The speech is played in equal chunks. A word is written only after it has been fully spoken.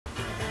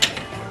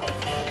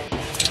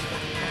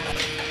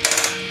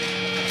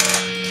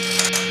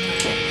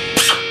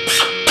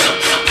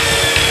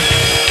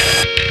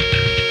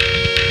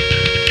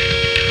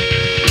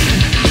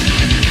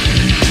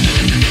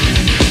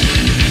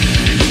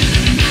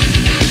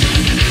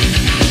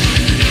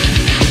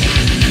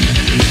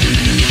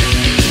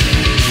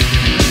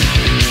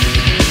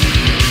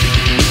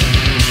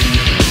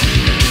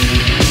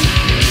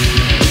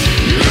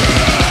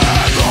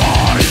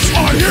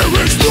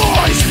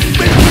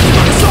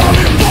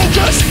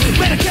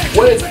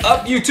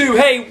YouTube?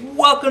 Hey,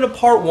 welcome to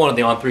part 1 of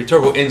the On3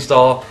 Turbo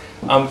install.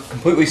 I'm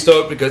completely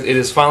stoked because it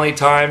is finally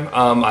time.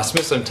 I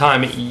spent some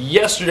time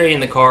yesterday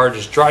in the car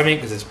just driving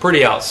because it's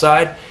pretty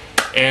outside,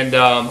 and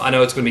I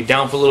know it's going to be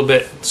down for a little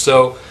bit,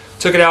 so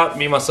took it out.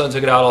 Me and my son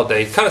took it out all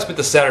day. Kind of spent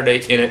the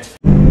Saturday in it.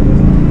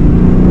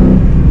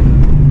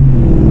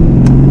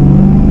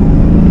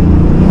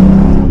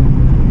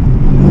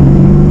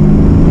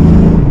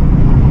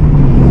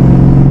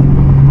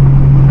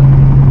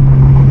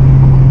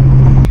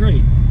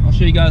 Great. I'll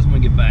show you guys when we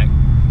get back.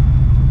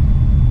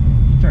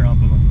 Turn it off,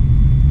 Bubba.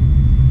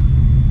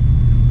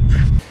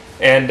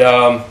 And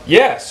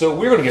yeah, so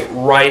we're going to get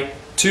right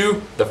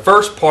to the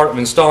first part of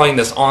installing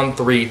this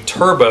On3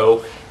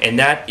 Turbo, and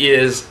that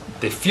is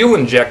the fuel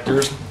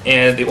injectors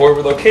and the oil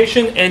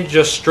relocation and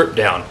just strip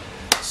down.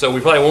 So we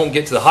probably won't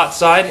get to the hot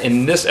side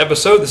in this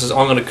episode. This is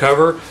all going to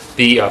cover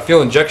the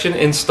fuel injection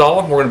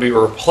install. We're going to be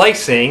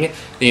replacing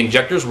the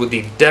injectors with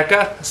the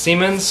Deka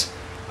Siemes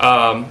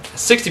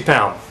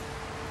 60-pound.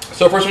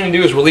 So first thing we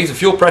do is relieve the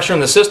fuel pressure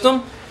in the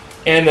system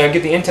and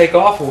get the intake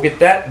off. We'll get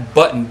that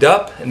buttoned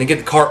up and then get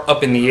the car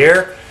up in the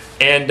air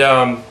and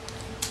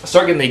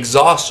start getting the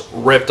exhaust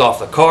ripped off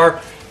the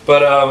car.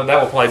 But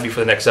that will probably be for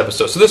the next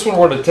episode. So this one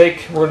we're going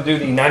to do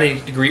the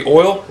 90-degree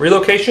oil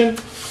relocation.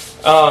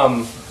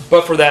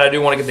 But for that I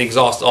do want to get the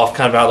exhaust off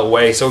kind of out of the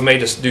way. So we may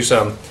just do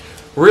some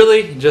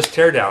really just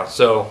tear down.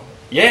 So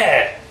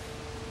yeah,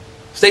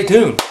 stay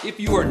tuned. If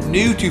you are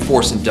new to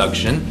forced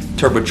induction,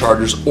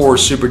 turbochargers or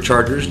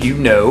superchargers, you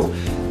know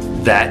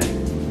that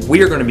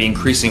we are going to be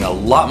increasing a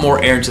lot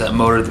more air into that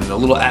motor than the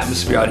little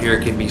atmosphere out here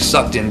can be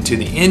sucked into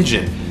the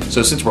engine.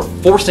 So since we're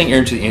forcing air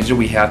into the engine,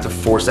 we have to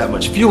force that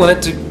much fuel in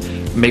it to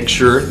make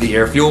sure the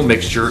air fuel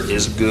mixture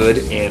is good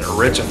and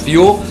rich of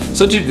fuel.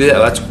 So to do that,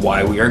 that's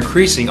why we are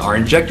increasing our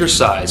injector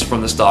size from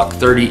the stock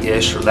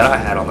 30-ish that I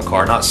had on the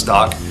car, not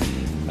stock,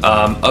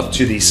 up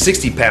to the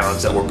 60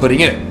 pounds that we're putting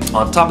in.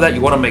 On top of that,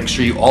 you want to make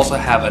sure you also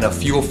have enough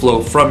fuel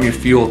flow from your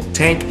fuel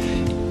tank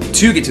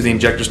to get to the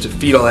injectors to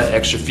feed all that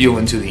extra fuel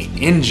into the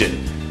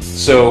engine.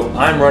 So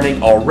I'm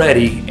running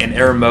already an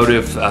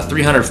Aeromotive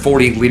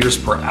 340 liters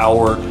per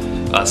hour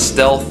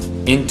stealth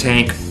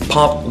in-tank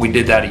pump. We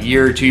did that a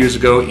year or 2 years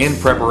ago in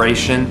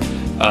preparation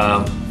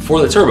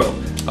for the turbo.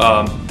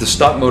 The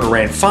stock motor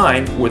ran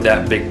fine with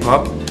that big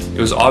pump. It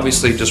was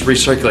obviously just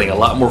recirculating a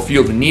lot more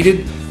fuel than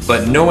needed,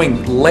 but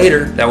knowing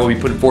later that we'll be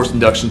putting forced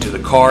induction to the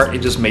car,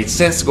 it just made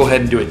sense to go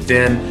ahead and do it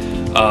then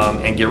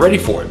and get ready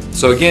for it.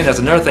 So again, that's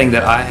another thing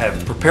that I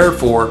have prepared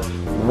for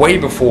way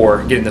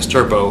before getting this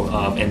turbo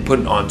and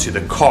putting it onto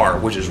the car,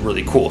 which is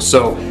really cool.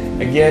 So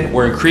again,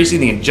 we're increasing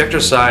the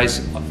injector size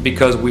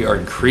because we are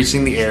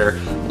increasing the air,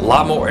 a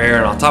lot more air,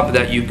 and on top of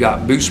that you've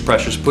got boost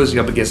pressures pushing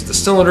up against the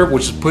cylinder,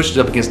 which pushes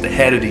up against the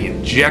head of the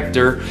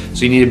injector.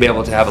 So you need to be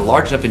able to have a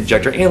large enough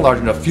injector and large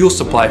enough fuel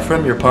supply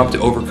from your pump to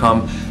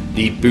overcome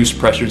the boost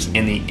pressures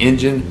in the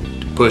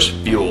engine to push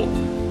fuel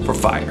for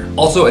fire.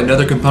 Also,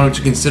 another component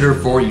to consider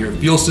for your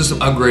fuel system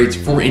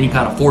upgrades for any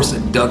kind of forced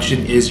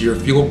induction is your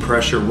fuel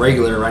pressure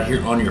regulator right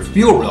here on your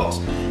fuel rails.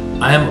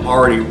 I am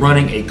already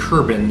running a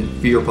Kerbin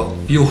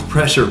fuel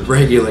pressure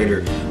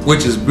regulator,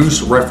 which is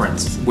boost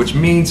reference, which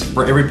means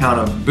for every pound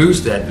of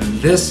boost that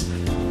this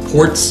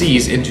port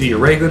sees into your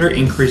regulator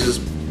increases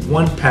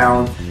 1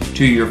 pound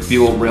to your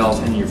fuel rails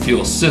and your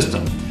fuel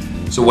system.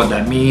 So what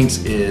that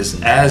means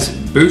is as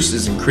boost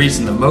is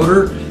increasing the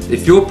motor, the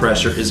fuel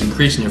pressure is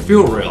increasing your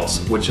fuel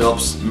rails, which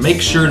helps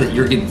make sure that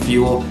you're getting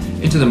fuel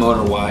into the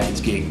motor while it's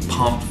getting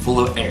pumped full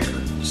of air.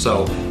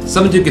 So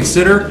something to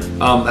consider.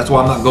 That's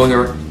why I'm not going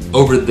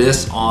over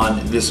this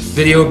on this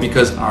video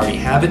because I already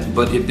have it.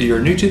 But if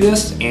you're new to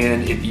this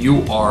and if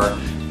you are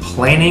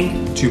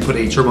planning to put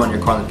a turbo on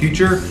your car in the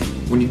future,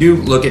 when you do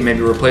look at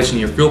maybe replacing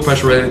your fuel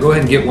pressure regulator, go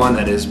ahead and get one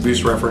that is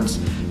boost reference.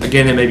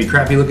 Again, it may be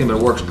crappy looking, but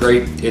it works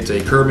great. It's a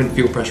Kerbin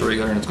fuel pressure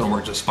regulator and it's going to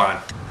work just fine.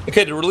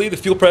 Okay, to relieve the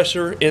fuel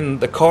pressure in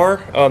the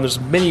car, there's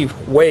many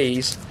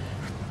ways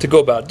to go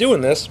about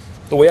doing this.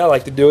 The way I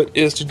like to do it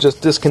is to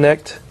just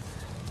disconnect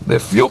the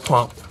fuel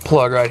pump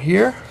plug right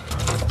here.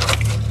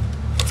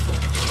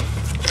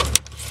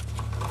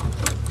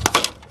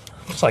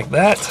 Just like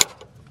that.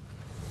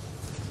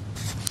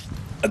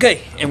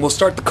 Okay, and we'll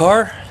start the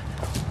car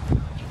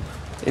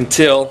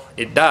until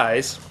it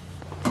dies.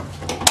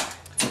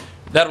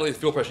 That'll relieve the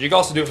fuel pressure. You can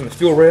also do it from the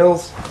fuel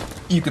rails.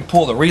 You can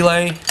pull the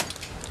relay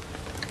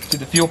to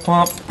the fuel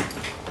pump.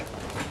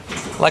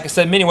 Like I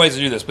said, many ways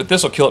to do this, but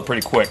this will kill it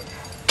pretty quick.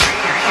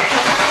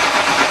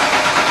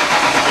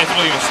 If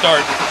it'll even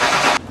start.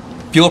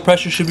 Fuel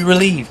pressure should be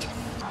relieved.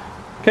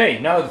 Okay,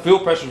 now that the fuel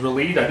pressure is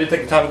relieved, I did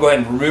take the time to go ahead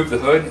and remove the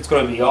hood. It's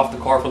going to be off the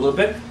car for a little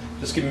bit.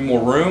 Just give me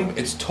more room.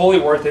 It's totally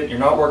worth it. You're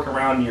not working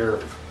around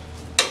your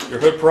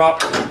hood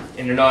prop,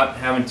 and you're not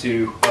having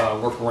to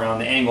work around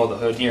the angle of the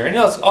hood here. And it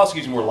also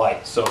gives you more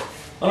light. So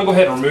I'm going to go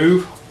ahead and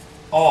remove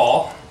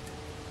all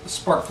the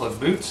spark plug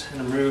boots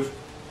and remove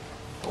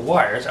the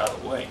wires out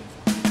of the way.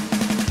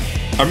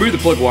 I removed the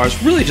plug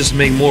wires really just to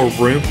make more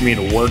room for me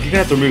to work. You're going to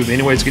have to remove them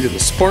anyways to get to the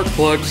spark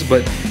plugs,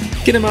 but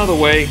get them out of the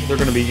way. They're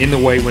going to be in the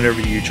way whenever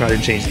you try to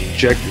change the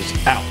injectors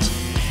out.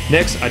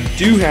 Next, I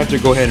do have to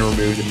go ahead and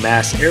remove the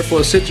mass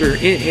airflow sensor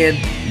and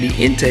the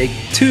intake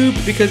tube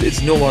because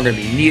it's no longer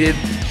going to be needed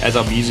as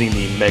I'll be using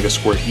the Mega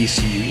Squirt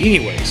ECU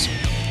anyways.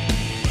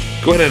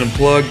 Go ahead and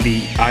unplug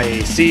the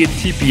IAC,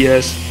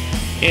 TPS,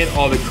 and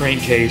all the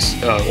crankcase,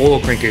 oil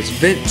crankcase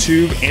vent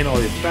tube, and all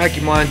the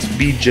vacuum lines.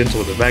 Be gentle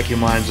with the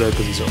vacuum lines though,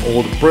 because these are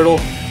old and brittle.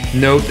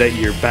 Note that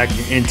your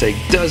vacuum intake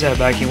does have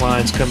vacuum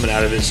lines coming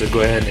out of it, so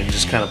go ahead and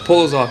just kind of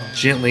pull those off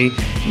gently.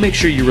 Make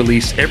sure you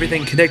release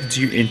everything connected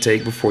to your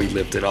intake before you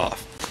lift it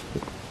off.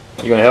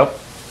 You gonna help?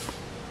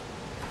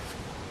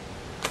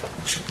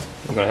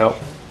 You gonna help?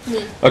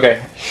 Yeah.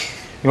 Okay.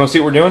 You wanna see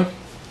what we're doing?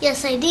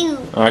 Yes, I do.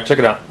 Alright, check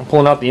it out. I'm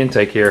pulling out the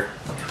intake here.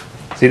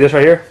 See this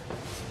right here?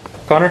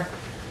 Connor?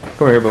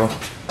 Come here, boo.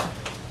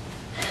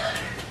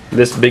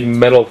 This big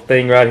metal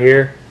thing right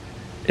here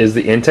is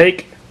the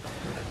intake.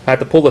 I have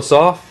to pull this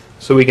off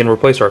so we can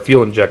replace our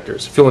fuel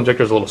injectors. Fuel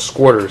injectors are little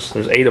squirters.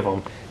 There's 8 of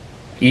them.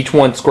 Each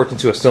one squirts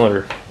into a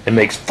cylinder and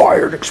makes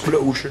fired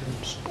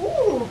explosions.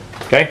 Ooh.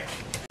 Okay?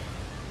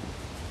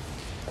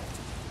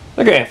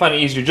 Okay, I find it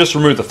easier just to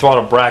remove the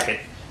throttle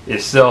bracket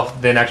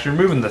itself than actually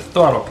removing the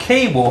throttle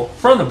cable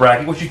from the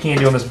bracket, which you can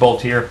do on this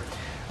bolt here.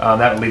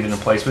 That would leave it in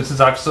place. But since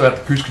I've still got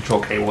the cruise control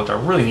cable, which I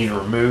really need to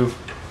remove,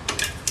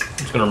 I'm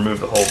just going to remove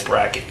the whole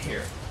bracket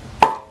here.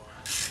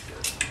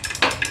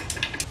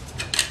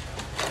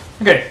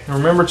 Okay, and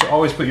remember to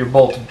always put your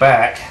bolts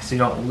back so you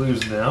don't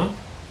lose them,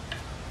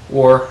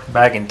 or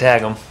bag and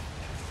tag them.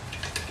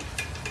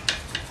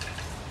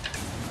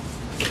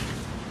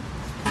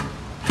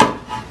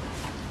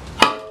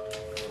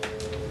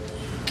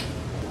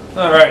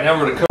 Alright, now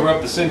we're going to cover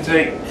up this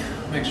intake,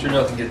 make sure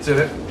nothing gets in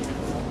it.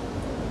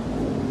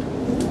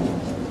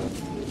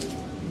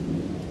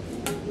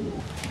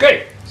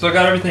 Okay, so I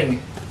got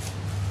everything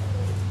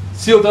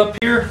sealed up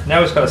here. Now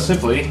we just got to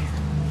simply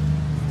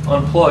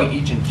unplug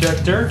each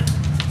injector.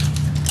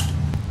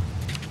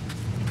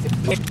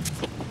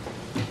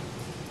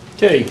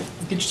 Okay,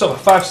 get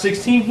yourself a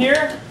 5/16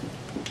 here.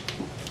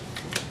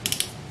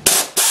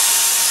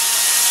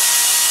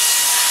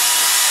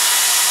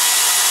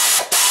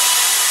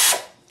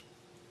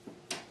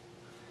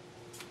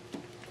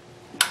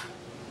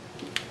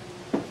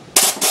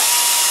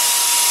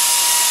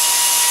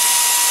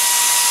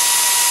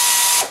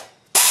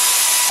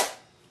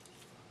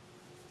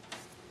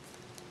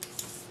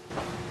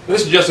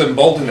 This is just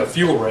unbolting the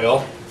fuel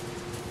rail.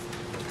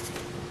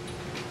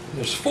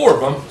 There's 4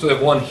 of them, so we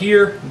have one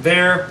here,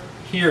 there,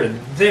 here, and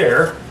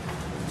there.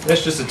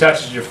 This just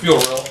attaches your fuel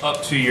rail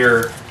up to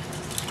your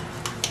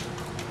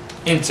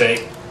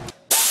intake.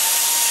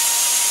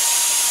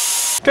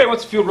 Okay,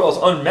 once the fuel rail is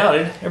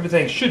unmounted,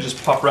 everything should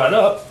just pop right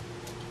up.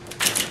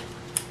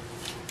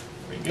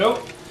 There you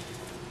go.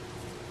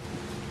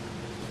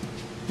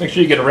 Make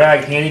sure you get a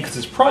rag handy because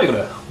it's probably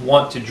going to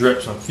want to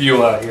drip some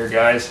fuel out here,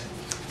 guys.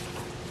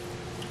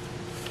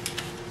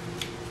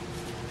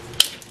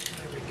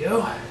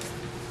 Go.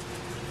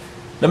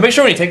 Now make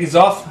sure when you take these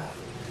off,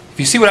 if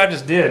you see what I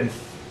just did,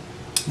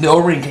 the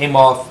O-ring came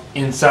off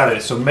inside of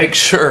it, so make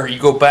sure you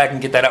go back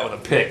and get that out with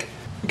a pick.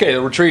 Okay,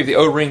 to retrieve the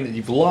O-ring that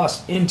you've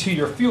lost into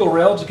your fuel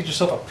rail, just get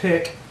yourself a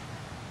pick.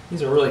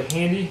 These are really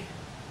handy.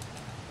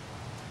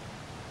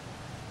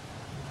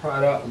 Pry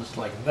it out just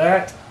like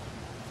that.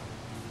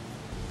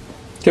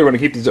 Okay, we're going to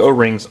keep these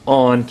O-rings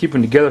on, keep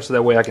them together so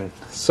that way I can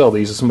sell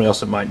these to somebody else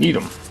that might need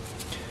them.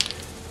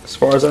 As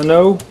far as I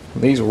know,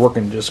 these are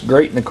working just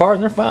great in the car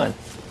and they're fine.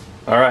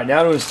 Alright,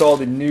 now to install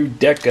the new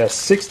Deka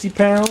 60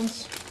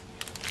 pounds.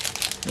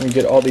 Let me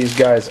get all these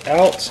guys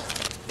out.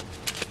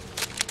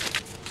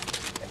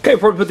 Okay,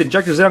 before we put the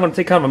injectors in, I'm going to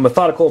take kind of a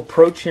methodical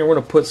approach here. We're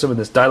going to put some of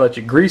this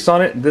dielectric grease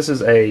on it. This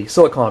is a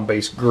silicone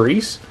based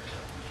grease,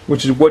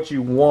 which is what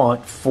you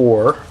want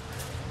for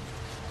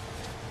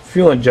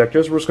fuel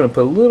injectors. We're just going to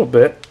put a little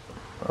bit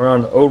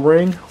around the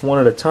O-ring, one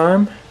at a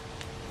time.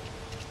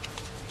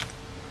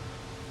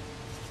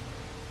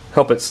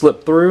 Help it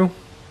slip through,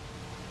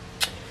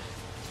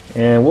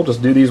 and we'll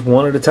just do these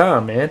one at a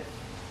time, man.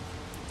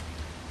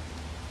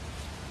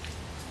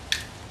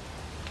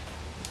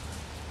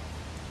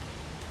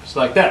 Just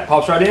like that,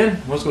 pops right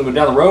in. We're just going to go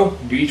down the row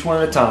and do each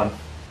one at a time.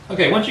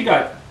 Okay, once you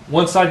got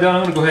one side done,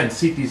 I'm going to go ahead and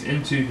seat these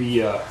into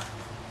the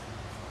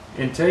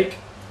intake,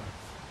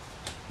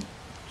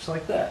 just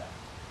like that.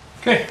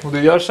 Okay, we'll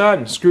do the other side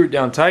and screw it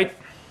down tight.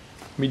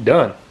 Be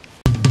done.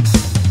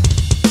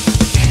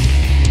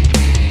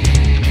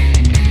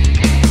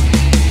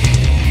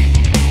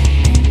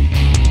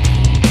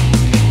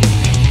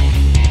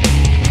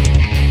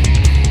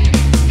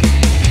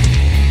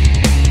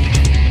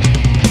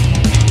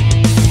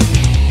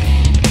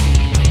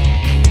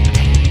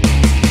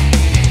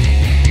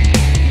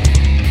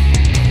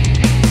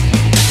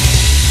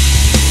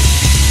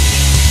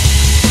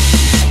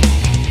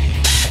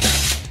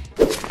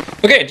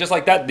 Okay, just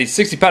like that, the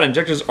 60-pound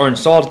injectors are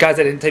installed. Guys,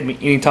 that didn't take me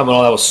any time at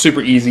all. That was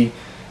super easy.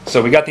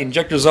 So we got the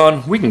injectors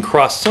on. We can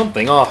cross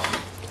something off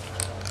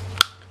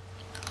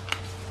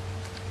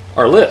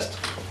our list.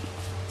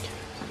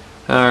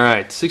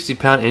 Alright,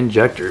 60-pound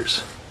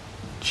injectors.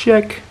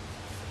 Check.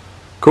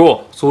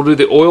 Cool. So we'll do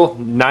the oil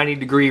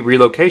 90-degree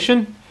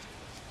relocation,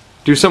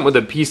 do something with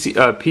the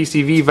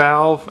PCV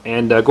valve,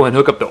 and go ahead and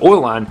hook up the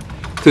oil line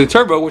to the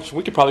turbo, which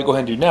we could probably go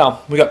ahead and do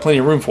now. We got plenty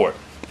of room for it.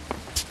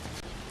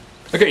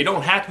 Okay, you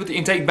don't have to put the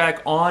intake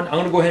back on. I'm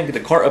going to go ahead and get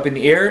the car up in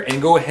the air and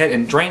go ahead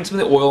and drain some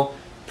of the oil,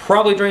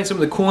 probably drain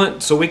some of the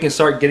coolant, so we can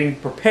start getting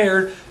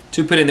prepared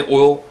to put in the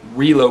oil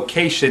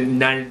relocation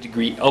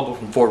 90-degree elbow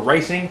from Ford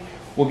Racing.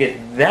 We'll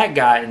get that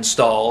guy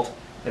installed,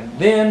 and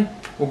then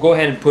we'll go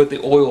ahead and put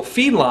the oil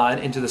feed line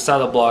into the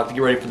side of the block to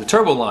get ready for the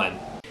turbo line.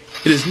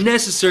 It is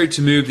necessary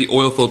to move the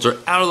oil filter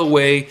out of the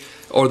way,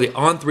 or the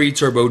On3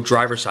 turbo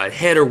driver side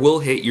header will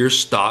hit your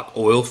stock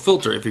oil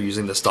filter if you're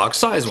using the stock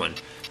size one.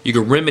 You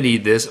can remedy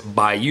this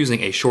by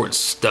using a short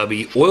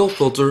stubby oil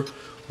filter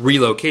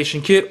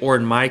relocation kit, or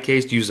in my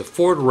case use a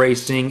Ford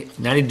Racing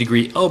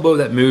 90-degree elbow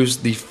that moves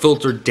the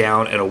filter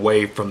down and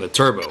away from the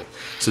turbo.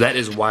 So that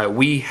is why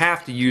we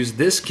have to use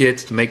this kit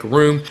to make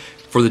room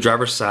for the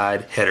driver's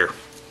side header.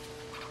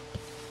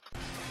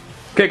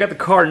 Okay, I got the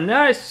car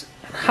nice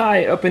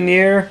high up in the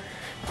air,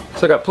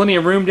 so I got plenty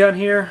of room down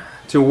here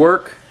to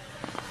work.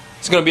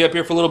 It's going to be up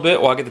here for a little bit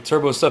while I get the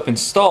turbo stuff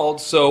installed.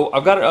 So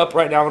I've got it up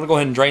right now. I'm going to go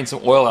ahead and drain some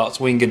oil out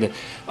so we can get to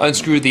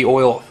unscrew the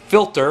oil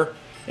filter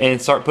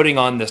and start putting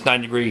on this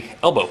 90-degree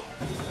elbow.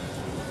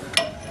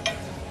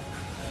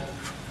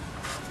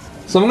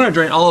 So I'm going to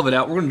drain all of it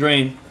out. We're going to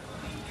drain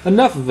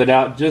enough of it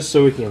out just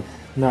so we can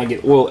not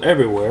get oil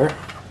everywhere.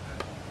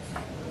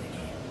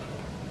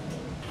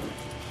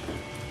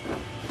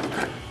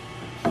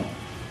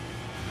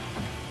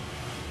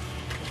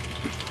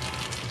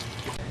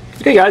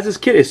 Okay guys, this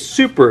kit is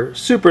super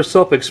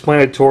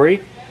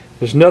self-explanatory.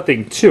 There's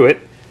nothing to it.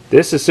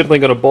 This is simply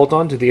going to bolt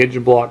onto the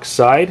engine block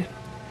side.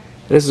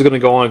 This is going to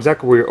go on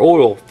exactly where your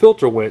oil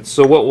filter went.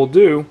 So what we'll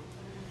do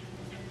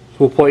is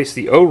we'll place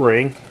the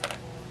O-ring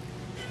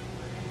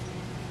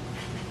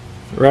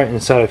right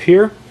inside of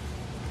here.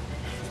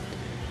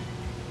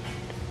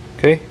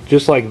 Okay,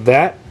 just like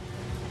that.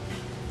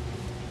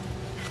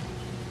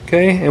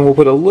 Okay, and we'll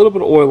put a little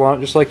bit of oil on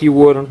it just like you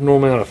would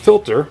normally on a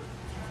filter.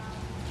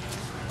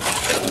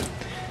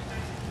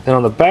 And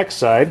on the back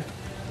side,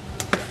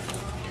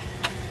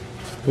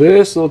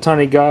 this little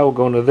tiny guy will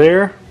go into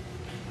there.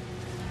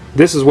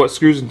 This is what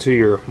screws into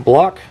your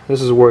block.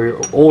 This is where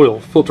your oil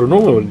filter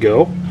normally would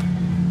go.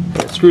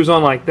 It screws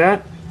on like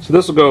that. So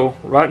this will go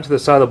right into the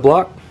side of the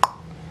block,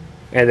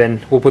 and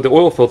then we'll put the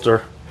oil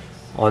filter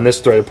on this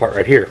threaded part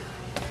right here.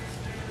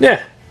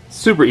 Yeah,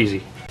 super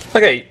easy.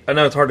 Okay, I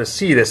know it's hard to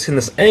see this in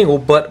this angle,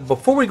 but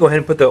before we go ahead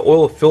and put the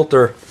oil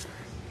filter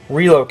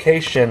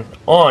relocation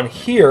on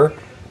here,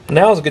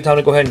 now is a good time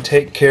to go ahead and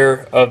take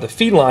care of the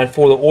feed line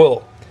for the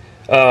oil,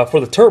 for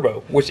the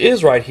turbo, which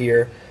is right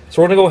here.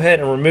 So we're going to go ahead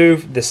and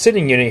remove the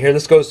sitting unit here.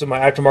 This goes to my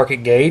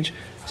aftermarket gauge.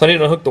 So I need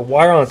to hook the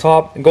wire on the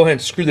top and go ahead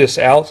and screw this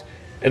out.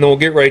 And then we'll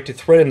get ready to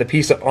thread in the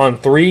piece that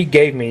On3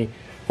 gave me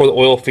for the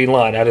oil feed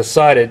line. I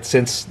decided,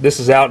 since this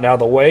is out and out of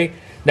the way,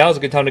 now is a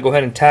good time to go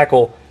ahead and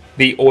tackle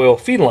the oil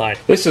feed line.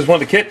 This is one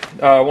of the kit,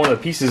 one of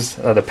the pieces,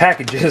 the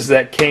packages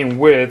that came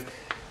with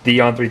the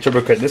On3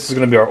 turbo kit. This is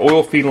going to be our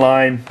oil feed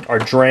line, our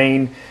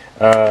drain,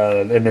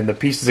 and then the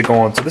pieces that go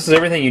on. So this is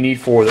everything you need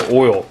for the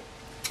oil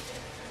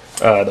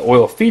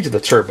feed to the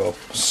turbo.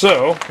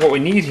 So what we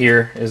need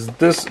here is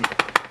this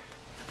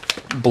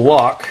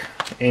block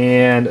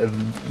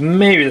and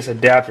maybe this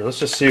adapter. Let's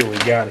just see what we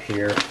got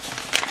here.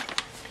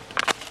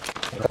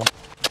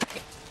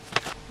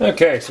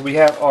 Okay, so we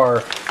have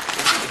our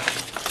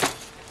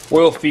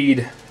oil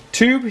feed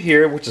tube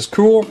here, which is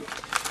cool.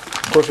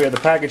 Of course, we have the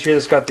package here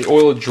that's got the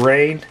oil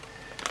drain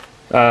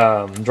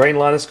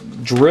line. This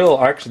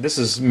drill, actually, this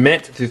is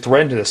meant to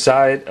thread into the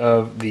side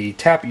of the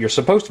tap you're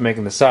supposed to make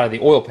in the side of the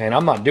oil pan.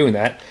 I'm not doing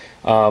that.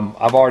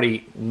 I've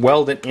already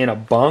welded in a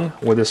bung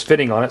with this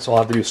fitting on it, so all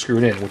I have to do is screw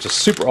it in, which is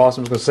super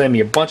awesome. It's going to save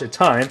me a bunch of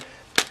time.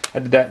 I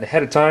did that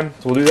ahead of time,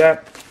 so we'll do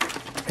that.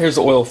 Here's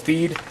the oil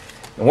feed,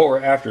 and what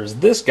we're after is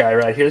this guy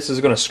right here. This is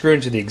going to screw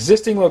into the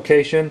existing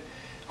location,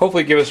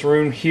 hopefully give us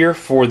room here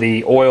for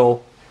the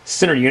oil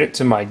center unit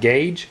to my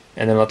gauge,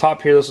 and then on the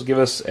top here, this will give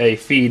us a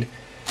feed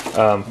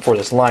for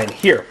this line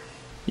here.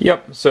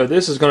 Yep, so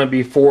this is going to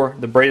be for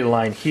the braided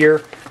line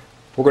here.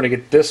 We're going to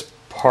get this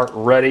part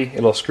ready.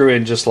 It'll screw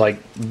in just like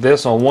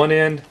this on one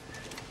end.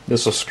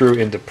 This will screw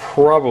into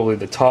probably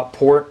the top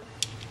port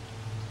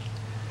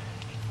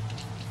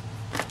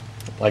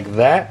like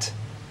that,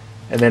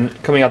 and then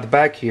coming out the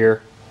back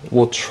here,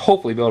 we'll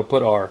hopefully be able to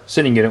put our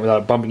sitting unit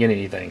without bumping into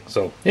anything.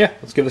 So yeah,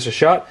 let's give this a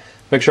shot.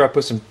 Make sure I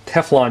put some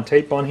Teflon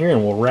tape on here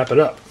and we'll wrap it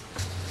up.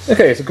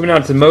 Okay, so coming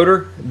down to the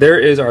motor, there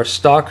is our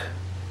stock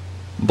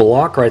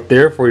block right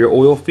there for your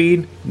oil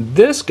feed.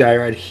 This guy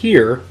right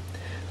here,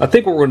 I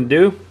think what we're going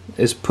to do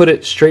is put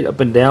it straight up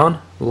and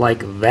down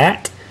like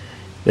that.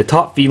 The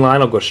top feed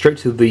line will go straight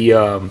to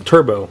the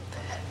turbo,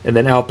 and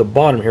then out the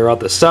bottom here, out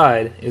the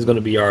side, is going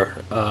to be our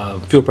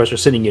fuel pressure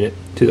sitting unit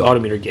to the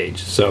autometer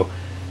gauge. So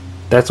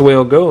that's the way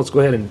it'll go. Let's go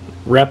ahead and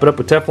wrap it up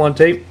with Teflon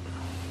tape.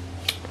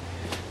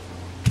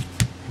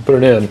 Put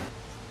it in.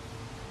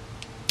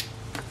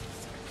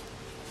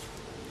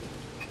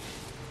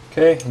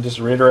 Okay, and just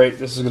to reiterate,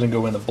 this is going to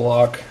go in the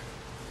block.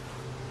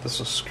 This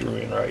will screw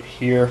in right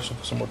here. So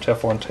put some more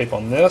Teflon tape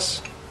on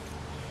this.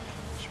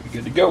 Should be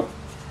good to go.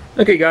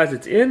 Okay guys,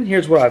 it's in.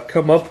 Here's what I've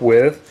come up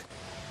with.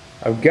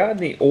 I've gotten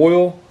the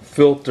oil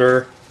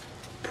filter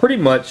pretty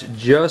much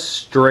just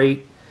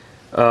straight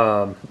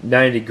 90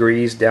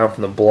 degrees down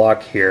from the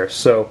block here.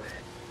 So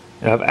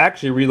I've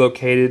actually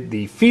relocated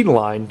the feed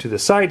line to the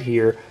side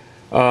here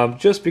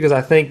just because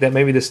I think that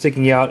maybe the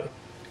sticking out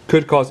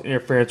could cause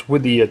interference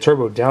with the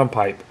turbo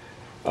downpipe,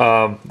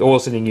 the oil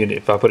sending unit,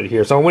 if I put it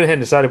here. So I went ahead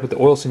and decided to put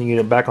the oil sending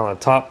unit back on the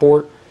top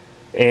port,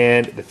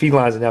 and the feed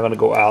lines are now going to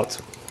go out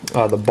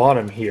the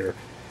bottom here.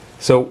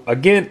 So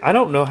again, I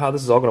don't know how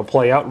this is all going to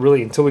play out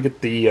really until we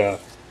get the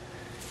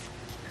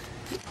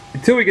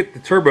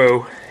turbo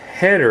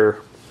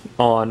header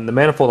on the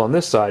manifold on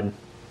this side,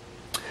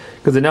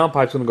 because the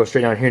downpipe's going to go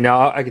straight down here.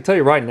 Now I can tell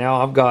you right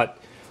now, I've got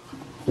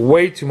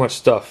way too much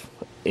stuff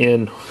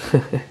in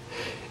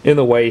in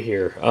the way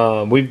here.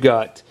 We've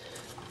got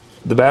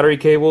the battery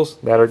cables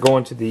that are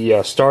going to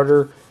the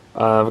starter.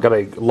 I've got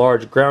a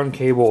large ground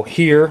cable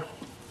here.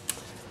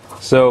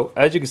 So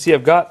as you can see,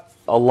 I've got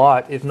a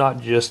lot, if not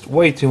just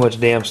way too much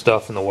damn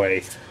stuff in the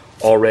way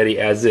already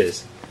as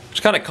is. It's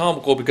kind of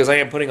comical because I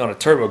am putting on a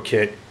turbo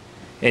kit,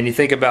 and you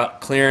think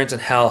about clearance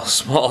and how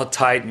small,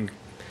 tight, and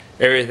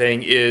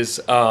everything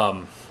is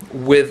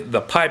with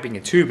the piping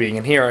and tubing,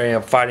 and here I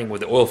am fighting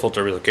with the oil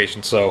filter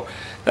relocation. So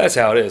that's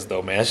how it is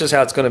though, man. It's just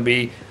how it's going to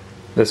be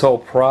this whole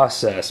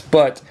process.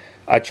 But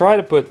I try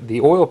to put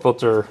the oil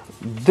filter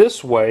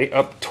this way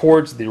up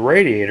towards the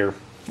radiator,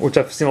 which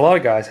I've seen a lot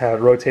of guys have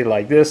it rotated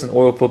like this, and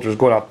oil filters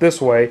going out this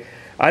way.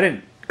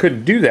 I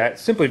couldn't do that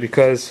simply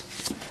because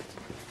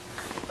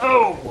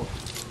of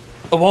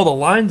all the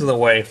lines in the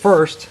way.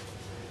 First,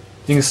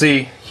 you can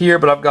see here,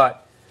 but I've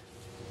got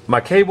my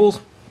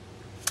cables,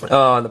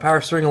 the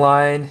power steering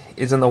line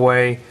is in the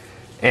way,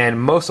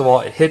 and most of all,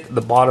 it hit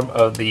the bottom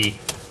of the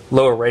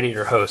lower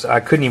radiator hose. I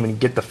couldn't even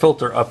get the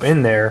filter up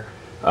in there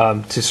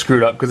to screw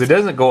it up, because it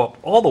doesn't go up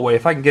all the way.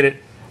 If I can get it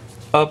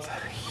up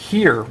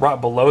here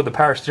right below the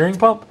power steering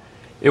pump,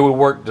 it would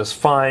work just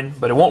fine,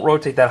 but it won't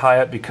rotate that high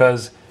up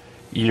because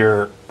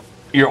your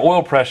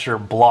oil pressure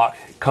block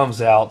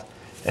comes out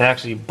and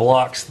actually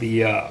blocks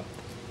the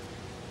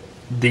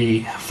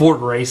Ford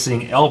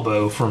Racing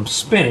elbow from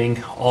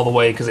spinning all the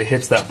way, because it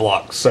hits that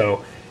block.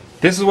 So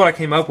this is what I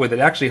came up with. It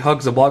actually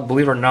hugs the block.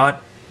 Believe it or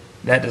not,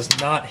 that does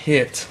not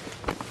hit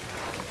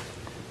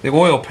the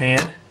oil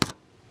pan.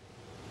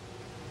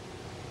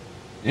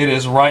 It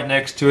is right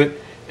next to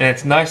it, and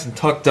it's nice and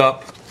tucked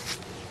up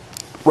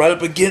right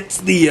up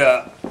against the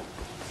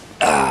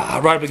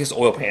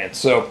oil pan.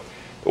 So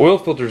the oil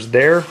filter's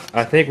there.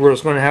 I think we're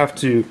just going to have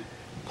to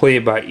play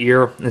it by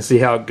ear and see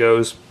how it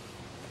goes.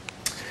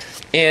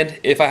 And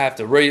if I have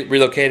to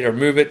relocate it or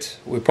move it,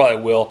 we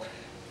probably will.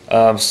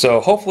 So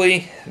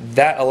hopefully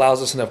that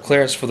allows us enough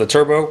clearance for the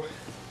turbo.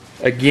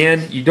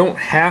 Again, you don't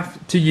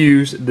have to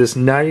use this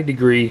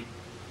 90-degree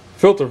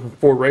filter from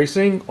Ford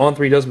Racing.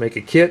 On3 does make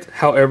a kit.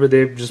 However,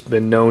 they've just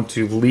been known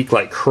to leak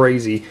like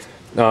crazy.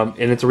 And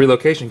it's a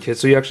relocation kit,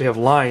 so you actually have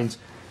lines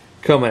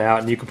coming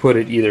out, and you can put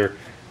it either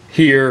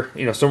here,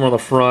 somewhere on the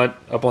front,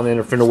 up on the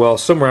inner fender well,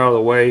 somewhere out of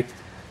the way.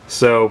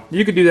 So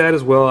you could do that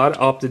as well. I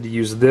opted to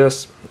use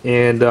this,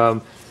 and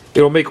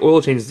it'll make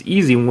oil changes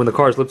easy when the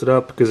car is lifted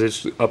up, because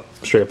it's up,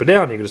 straight up and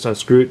down. You can just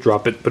unscrew it,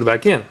 drop it, put it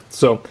back in.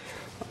 So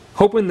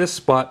hoping this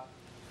spot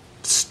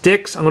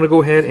sticks, I'm going to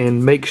go ahead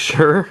and make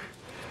sure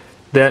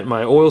that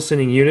my oil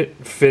sending unit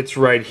fits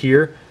right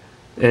here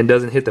and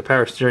doesn't hit the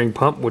power steering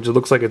pump, which it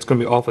looks like it's going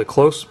to be awfully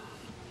close.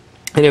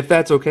 And if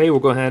that's okay,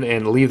 we'll go ahead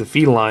and leave the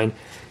feed line,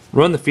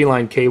 run the feed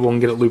line cable, and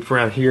get it looped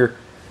around here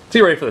to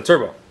get ready for the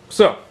turbo.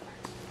 So,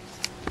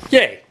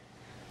 yay!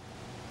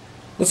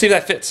 Let's see if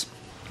that fits.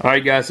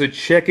 Alright guys, so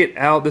check it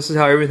out. This is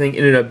how everything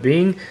ended up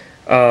being.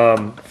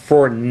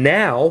 For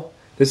now,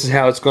 this is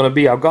how it's going to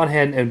be. I've gone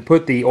ahead and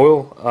put the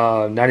oil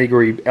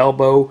 90-degree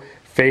elbow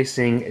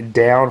facing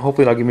down.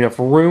 Hopefully that'll give me enough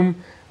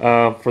room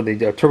for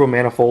the turbo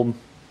manifold.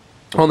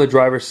 On the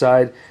driver's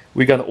side,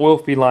 we got the oil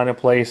feed line in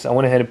place. I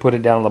went ahead and put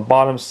it down on the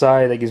bottom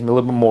side. That gives me a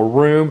little bit more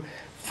room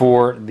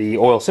for the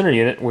oil center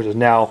unit, which is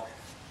now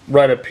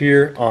right up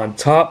here on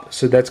top.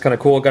 So that's kind of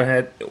cool. Went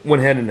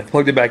ahead and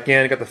plugged it back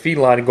in. I got the feed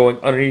line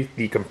going underneath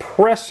the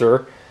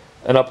compressor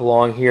and up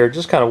along here,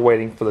 just kind of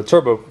waiting for the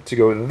turbo to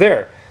go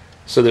there.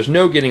 So there's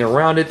no getting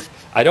around it.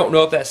 I don't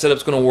know if that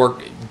setup's going to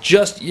work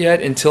just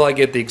yet until I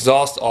get the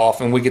exhaust off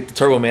and we get the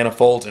turbo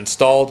manifolds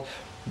installed,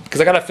 because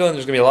I got a feeling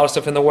there's going to be a lot of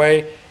stuff in the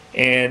way,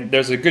 and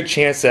there's a good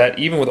chance that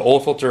even with the oil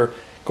filter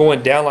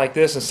going down like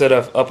this instead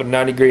of up a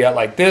 90 degree out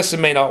like this, it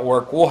may not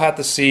work. We'll have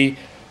to see.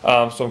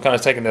 So I'm kind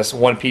of taking this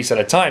one piece at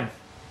a time.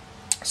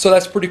 So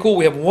that's pretty cool.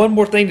 We have one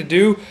more thing to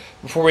do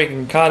before we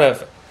can kind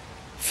of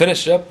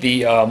finish up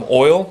the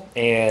oil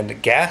and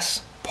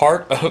gas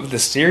part of the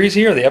series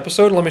here, the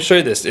episode. Let me show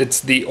you this. It's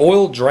the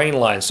oil drain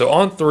line. So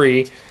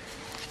On3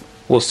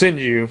 will send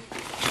you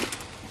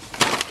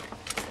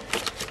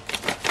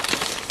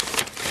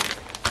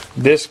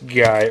this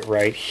guy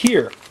right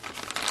here.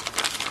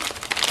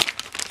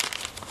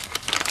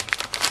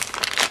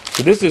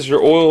 So this is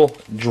your oil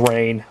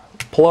drain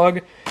plug,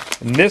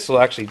 and this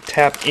will actually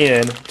tap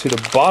in to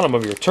the bottom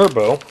of your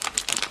turbo.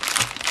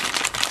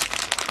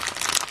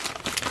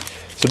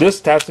 So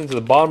this taps into the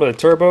bottom of the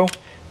turbo.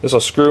 This will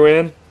screw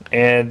in,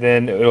 and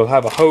then it will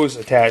have a hose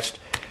attached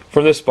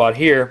from this spot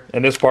here,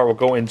 and this part will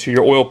go into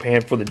your oil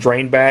pan for the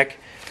drain back.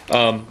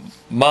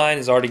 Mine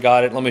has already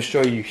got it. Let me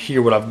show you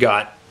here what I've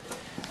got.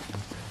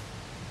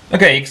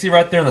 Okay, you can see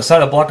right there on the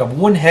side of the block, I've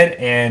went ahead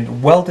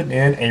and welded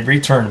in a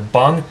return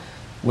bung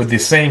with the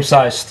same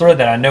size thread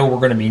that I know we're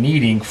going to be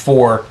needing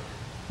for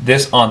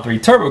this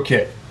On3 turbo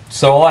kit.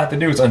 So all I have to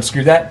do is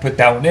unscrew that, put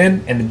that one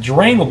in, and the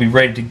drain will be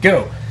ready to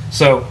go.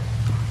 So,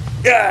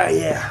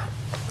 yeah.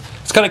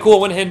 It's kind of cool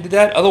I went ahead and did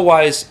that.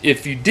 Otherwise,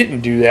 if you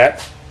didn't do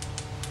that,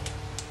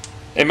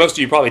 and most of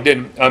you probably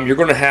didn't, you're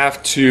going to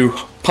have to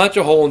punch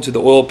a hole into the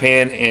oil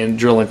pan and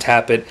drill and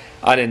tap it.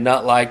 I did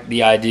not like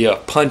the idea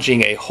of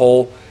punching a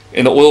hole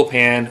in the oil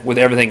pan with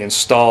everything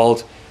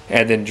installed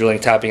and then drilling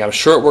and tapping. I'm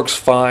sure it works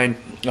fine.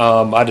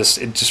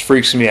 It just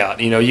freaks me out.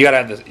 You know, you got to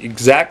have the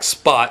exact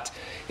spot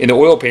in the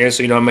oil pan,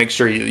 so you know, make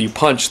sure you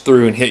punch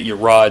through and hit your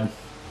rod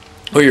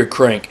or your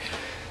crank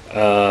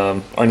or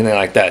anything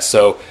like that.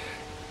 So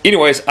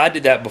anyways, I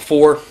did that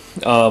before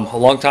a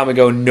long time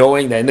ago,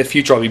 knowing that in the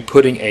future I'll be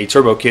putting a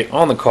turbo kit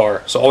on the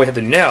car. So all we have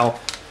to do now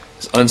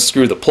is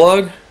unscrew the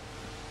plug,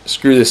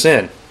 screw this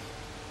in,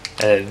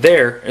 and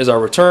there is our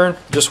return,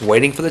 just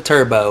waiting for the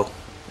turbo.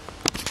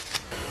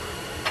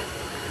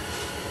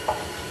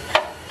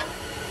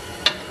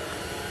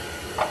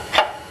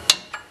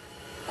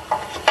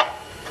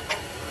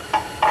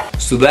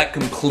 So that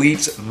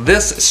completes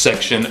this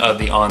section of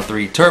the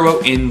On3 turbo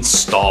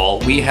install.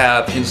 We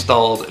have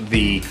installed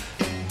the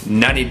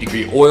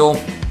 90-degree oil,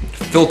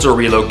 filter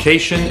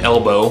relocation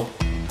elbow,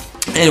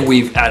 and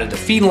we've added the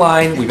feed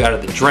line, we've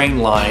added the drain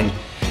line,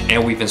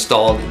 and we've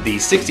installed the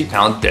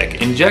 60-pound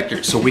Deka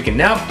injectors. So we can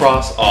now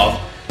cross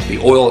off the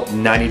oil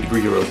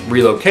 90-degree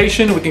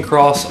relocation, we can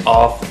cross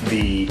off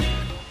the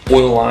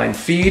oil line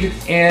feed,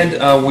 and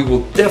we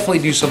will definitely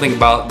do something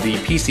about the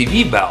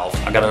PCV valve.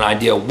 I got an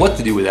idea what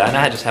to do with that, and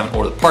I just haven't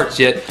ordered the parts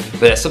yet, but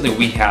that's something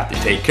we have to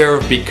take care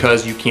of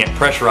because you can't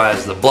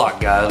pressurize the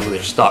block, guys, with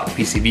your stock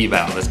PCV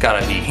valve. It's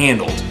got to be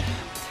handled.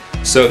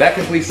 So that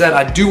completes that.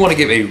 I do want to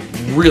give a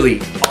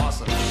really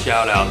awesome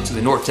shout out to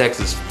the North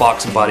Texas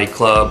Foxbody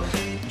Club.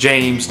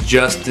 James,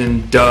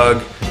 Justin,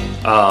 Doug,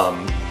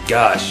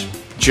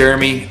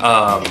 Jeremy.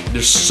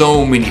 There's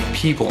so many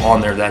people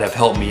on there that have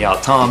helped me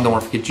out. Tom, don't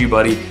want to forget you,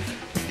 buddy.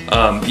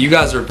 You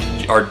guys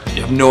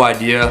have no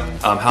idea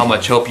how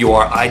much help you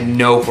are. I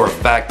know for a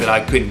fact that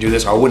I couldn't do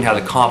this, or I wouldn't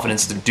have the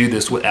confidence to do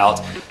this without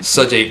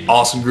such an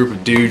awesome group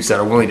of dudes that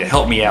are willing to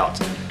help me out.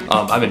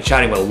 I've been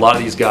chatting with a lot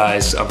of these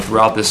guys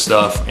throughout this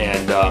stuff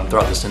and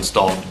throughout this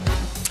install.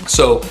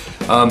 So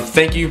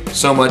thank you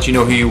so much. You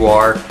know who you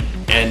are.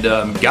 And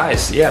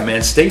guys, yeah,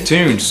 man, stay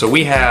tuned. So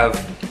we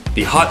have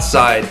the hot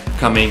side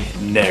coming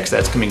next.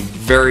 That's coming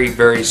very,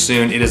 very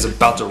soon. It is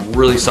about to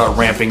really start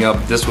ramping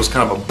up. This was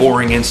kind of a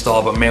boring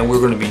install, but man, we're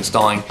going to be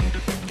installing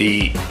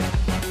the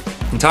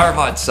entire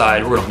hot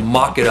side. We're going to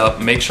mock it up,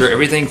 make sure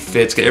everything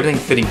fits, get everything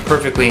fitting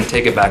perfectly, and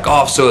take it back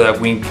off so that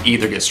we can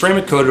either get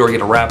ceramic coated or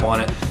get a wrap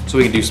on it so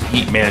we can do some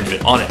heat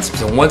management on it.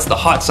 So once the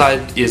hot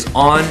side is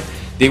on,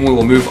 then we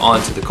will move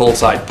on to the cold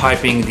side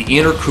piping, the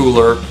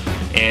intercooler,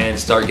 and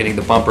start getting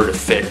the bumper to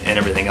fit and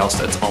everything else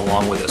that's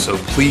along with it. So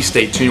please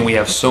stay tuned. We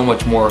have so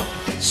much more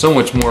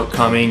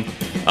coming.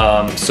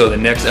 So the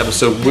next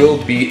episode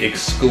will be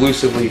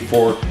exclusively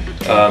for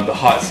the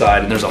hot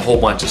side, and there's a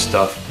whole bunch of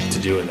stuff to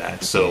do in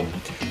that. So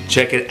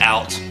check it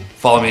out.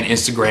 Follow me on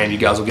Instagram. You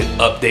guys will get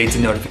updates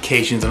and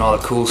notifications and all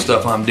the cool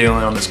stuff I'm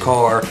doing on this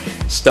car,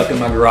 stuck in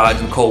my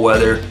garage in cold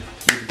weather.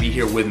 You can be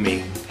here with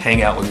me,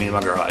 hang out with me in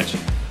my garage.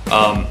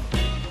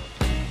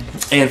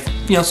 And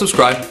you know,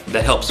 subscribe.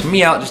 That helps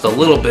me out just a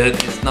little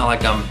bit. It's not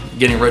like I'm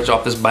getting rich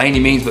off this by any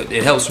means, but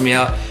it helps me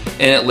out,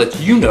 and it lets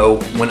you know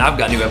when I've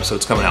got new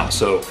episodes coming out.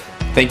 So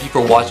thank you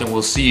for watching.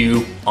 We'll see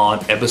you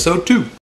on episode 2.